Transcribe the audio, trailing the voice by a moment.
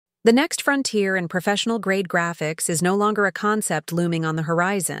The next frontier in professional-grade graphics is no longer a concept looming on the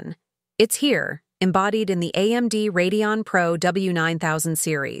horizon. It's here, embodied in the AMD Radeon Pro W9000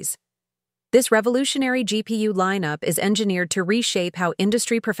 series. This revolutionary GPU lineup is engineered to reshape how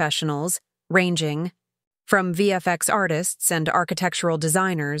industry professionals, ranging from VFX artists and architectural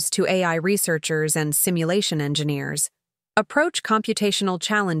designers to AI researchers and simulation engineers, approach computational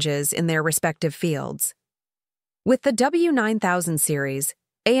challenges in their respective fields. With the W9000 series,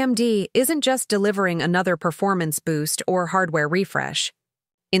 AMD isn't just delivering another performance boost or hardware refresh.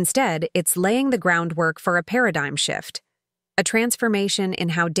 Instead, it's laying the groundwork for a paradigm shift, a transformation in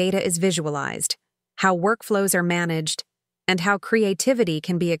how data is visualized, how workflows are managed, and how creativity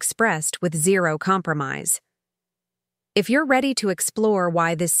can be expressed with zero compromise. If you're ready to explore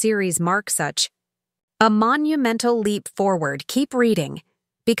why this series marks such a monumental leap forward, keep reading,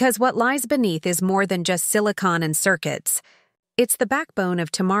 because what lies beneath is more than just silicon and circuits. It's the backbone of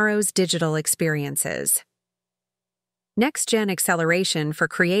tomorrow's digital experiences. Next-gen acceleration for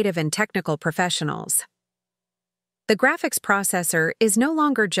creative and technical professionals. The graphics processor is no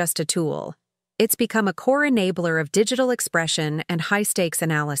longer just a tool. It's become a core enabler of digital expression and high-stakes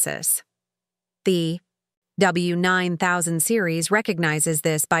analysis. The W9000 series recognizes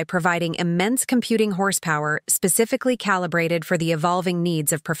this by providing immense computing horsepower specifically calibrated for the evolving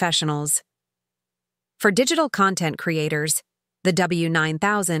needs of professionals. For digital content creators, the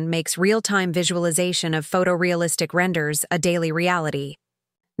W9000 makes real-time visualization of photorealistic renders a daily reality,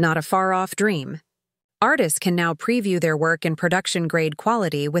 not a far-off dream. Artists can now preview their work in production-grade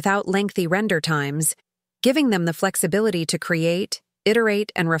quality without lengthy render times, giving them the flexibility to create,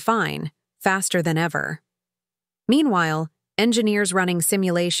 iterate, and refine faster than ever. Meanwhile, engineers running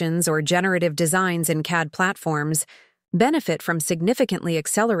simulations or generative designs in CAD platforms benefit from significantly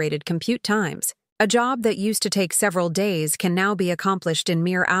accelerated compute times. A job that used to take several days can now be accomplished in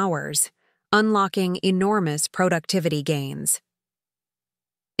mere hours, unlocking enormous productivity gains.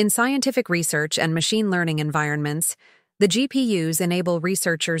 In scientific research and machine learning environments, the GPUs enable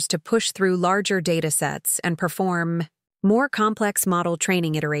researchers to push through larger datasets and perform more complex model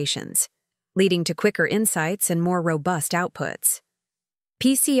training iterations, leading to quicker insights and more robust outputs.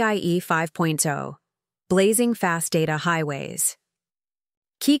 PCIe 5.0, blazing fast data highways.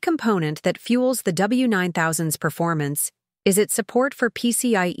 Key component that fuels the W9000's performance is its support for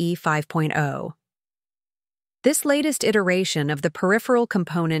PCIe 5.0. This latest iteration of the Peripheral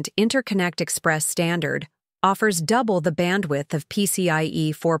Component Interconnect Express standard offers double the bandwidth of PCIe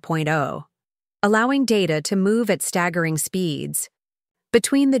 4.0, allowing data to move at staggering speeds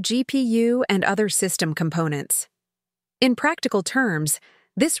between the GPU and other system components. In practical terms,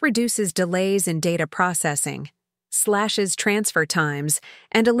 this reduces delays in data processing, slashes transfer times,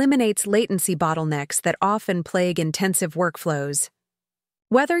 and eliminates latency bottlenecks that often plague intensive workflows.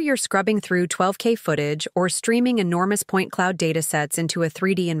 Whether you're scrubbing through 12K footage or streaming enormous point cloud datasets into a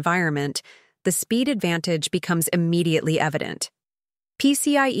 3D environment, the speed advantage becomes immediately evident.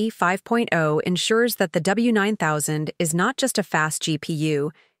 PCIe 5.0 ensures that the W9000 is not just a fast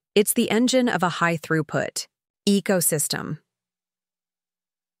GPU, it's the engine of a high-throughput ecosystem.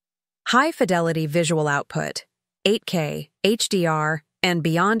 High-fidelity visual output, 8K, HDR, and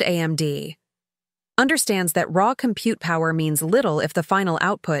beyond. AMD understands that raw compute power means little if the final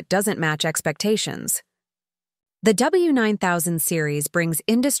output doesn't match expectations. The W9000 series brings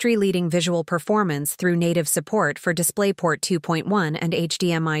industry-leading visual performance through native support for DisplayPort 2.1 and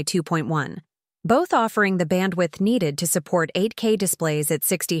HDMI 2.1, both offering the bandwidth needed to support 8K displays at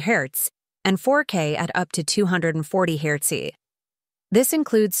 60 Hz and 4K at up to 240 Hz. This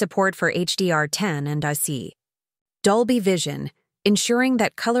includes support for HDR10 and IC. Dolby Vision, ensuring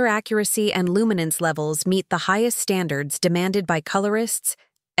that color accuracy and luminance levels meet the highest standards demanded by colorists,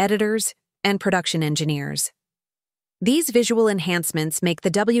 editors, and production engineers. These visual enhancements make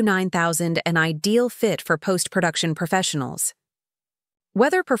the W9000 an ideal fit for post-production professionals.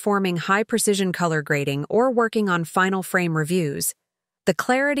 Whether performing high-precision color grading or working on final frame reviews, the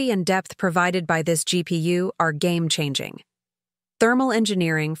clarity and depth provided by this GPU are game-changing. Thermal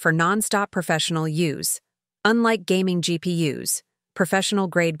engineering for non-stop professional use. Unlike gaming GPUs,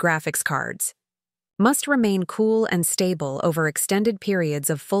 professional-grade graphics cards must remain cool and stable over extended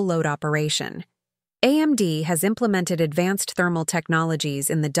periods of full-load operation. AMD has implemented advanced thermal technologies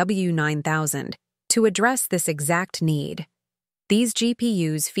in the W9000 to address this exact need. These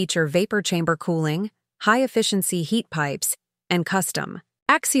GPUs feature vapor chamber cooling, high-efficiency heat pipes, and custom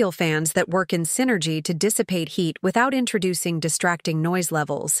axial fans that work in synergy to dissipate heat without introducing distracting noise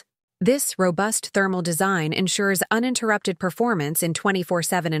levels. This robust thermal design ensures uninterrupted performance in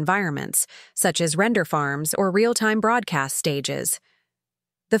 24/7 environments, such as render farms or real-time broadcast stages.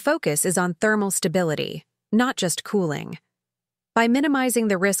 The focus is on thermal stability, not just cooling. By minimizing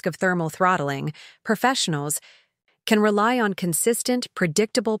the risk of thermal throttling, professionals can rely on consistent,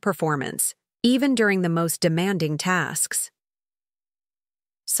 predictable performance, even during the most demanding tasks.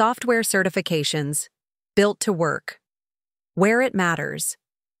 Software certifications, built to work. Where it matters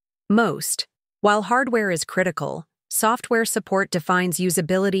most. While hardware is critical, software support defines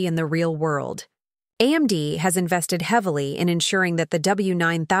usability in the real world. AMD has invested heavily in ensuring that the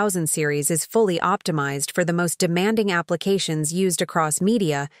W9000 series is fully optimized for the most demanding applications used across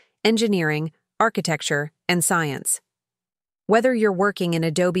media, engineering, architecture, and science. Whether you're working in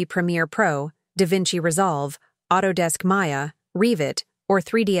Adobe Premiere Pro, DaVinci Resolve, Autodesk Maya, Revit, or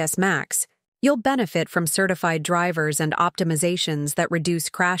 3ds Max, you'll benefit from certified drivers and optimizations that reduce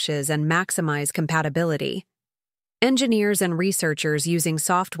crashes and maximize compatibility. Engineers and researchers using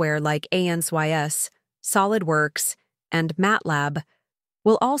software like ANSYS, SolidWorks, and MATLAB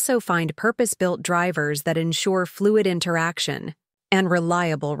will also find purpose-built drivers that ensure fluid interaction and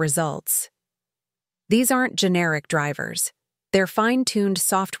reliable results. These aren't generic drivers. They're fine-tuned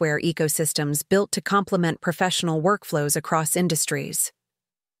software ecosystems built to complement professional workflows across industries.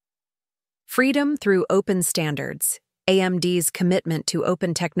 Freedom through open standards. AMD's commitment to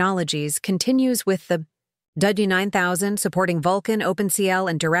open technologies continues with the W9000 supporting Vulkan, OpenCL,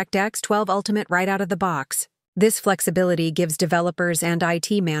 and DirectX 12 Ultimate right out of the box. This flexibility gives developers and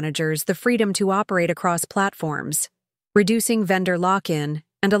IT managers the freedom to operate across platforms, reducing vendor lock-in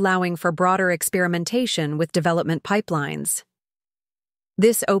and allowing for broader experimentation with development pipelines.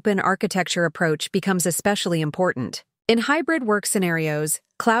 This open architecture approach becomes especially important in hybrid work scenarios,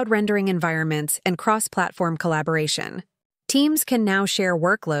 cloud rendering environments, and cross-platform collaboration. Teams can now share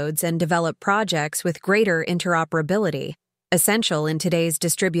workloads and develop projects with greater interoperability, essential in today's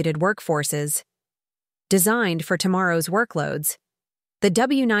distributed workforces. Designed for tomorrow's workloads, the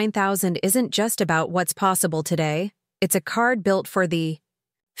W9000 isn't just about what's possible today, it's a card built for the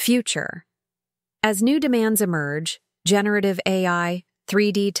future. As new demands emerge, generative AI,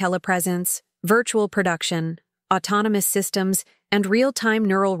 3D telepresence, virtual production, autonomous systems, and real-time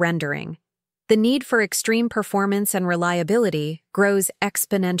neural rendering, the need for extreme performance and reliability grows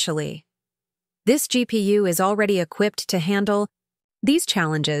exponentially. This GPU is already equipped to handle these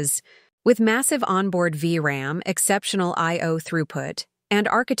challenges with massive onboard VRAM, exceptional I/O throughput, and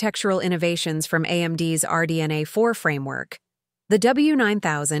architectural innovations from AMD's RDNA 4 framework. The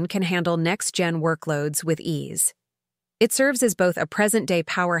W9000 can handle next-gen workloads with ease. It serves as both a present-day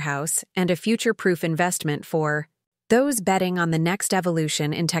powerhouse and a future-proof investment for those betting on the next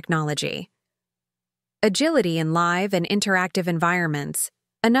evolution in technology. Agility in live and interactive environments.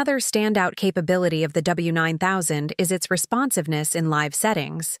 Another standout capability of the W9000 is its responsiveness in live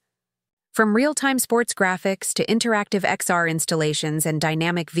settings. From real-time sports graphics to interactive XR installations and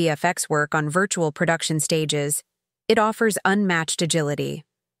dynamic VFX work on virtual production stages, it offers unmatched agility.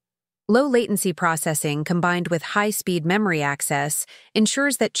 Low-latency processing combined with high-speed memory access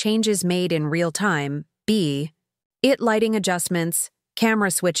ensures that changes made in real time, lighting adjustments,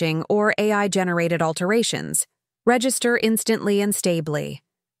 camera switching, or AI-generated alterations, register instantly and stably.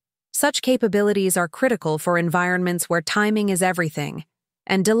 Such capabilities are critical for environments where timing is everything,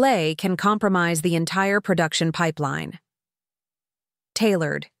 and delay can compromise the entire production pipeline.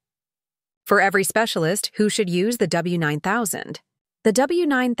 Tailored. For every specialist who should use the W9000, the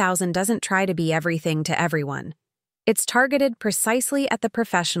W9000 doesn't try to be everything to everyone. It's targeted precisely at the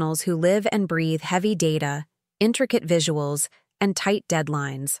professionals who live and breathe heavy data, intricate visuals, and tight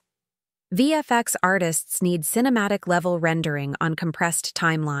deadlines. VFX artists need cinematic-level rendering on compressed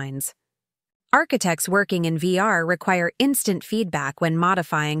timelines. Architects working in VR require instant feedback when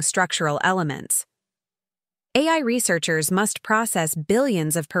modifying structural elements. AI researchers must process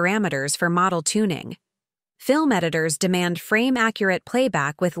billions of parameters for model tuning. Film editors demand frame-accurate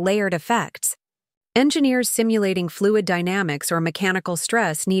playback with layered effects. Engineers simulating fluid dynamics or mechanical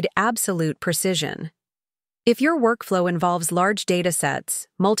stress need absolute precision. If your workflow involves large datasets,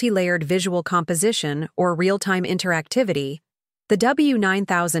 multi-layered visual composition, or real-time interactivity, the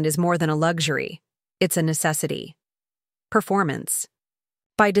W9000 is more than a luxury. It's a necessity. Performance.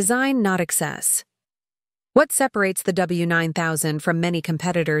 By design, not excess. What separates the W9000 from many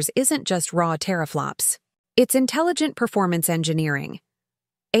competitors isn't just raw teraflops. It's intelligent performance engineering.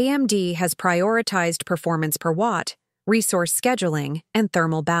 AMD has prioritized performance per watt, resource scheduling, and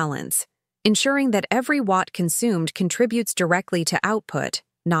thermal balance, ensuring that every watt consumed contributes directly to output,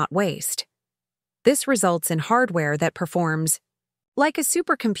 not waste. This results in hardware that performs like a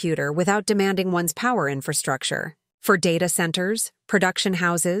supercomputer without demanding one's power infrastructure. For data centers, production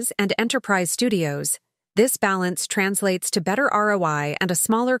houses, and enterprise studios, This balance translates to better ROI and a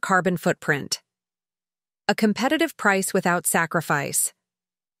smaller carbon footprint. A competitive price without sacrifice.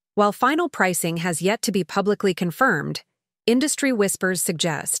 While final pricing has yet to be publicly confirmed, industry whispers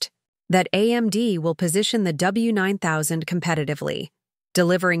suggest that AMD will position the W9000 competitively,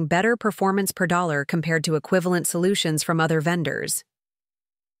 delivering better performance per dollar compared to equivalent solutions from other vendors.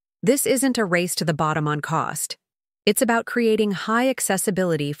 This isn't a race to the bottom on cost. It's about creating high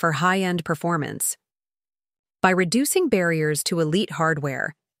accessibility for high-end performance. By reducing barriers to elite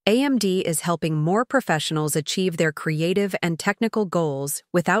hardware, AMD is helping more professionals achieve their creative and technical goals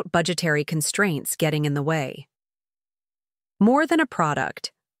without budgetary constraints getting in the way. More than a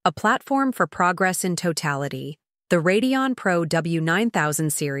product, a platform for progress in totality, the Radeon Pro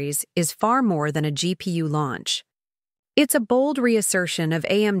W9000 series is far more than a GPU launch. It's a bold reassertion of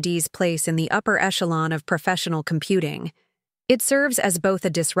AMD's place in the upper echelon of professional computing. It serves as both a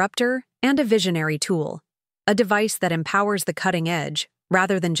disruptor and a visionary tool, a device that empowers the cutting edge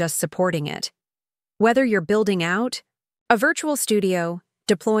rather than just supporting it. Whether you're building out a virtual studio,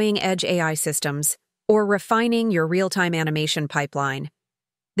 deploying edge AI systems, or refining your real-time animation pipeline,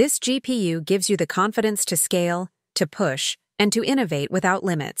 this GPU gives you the confidence to scale, to push, and to innovate without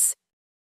limits.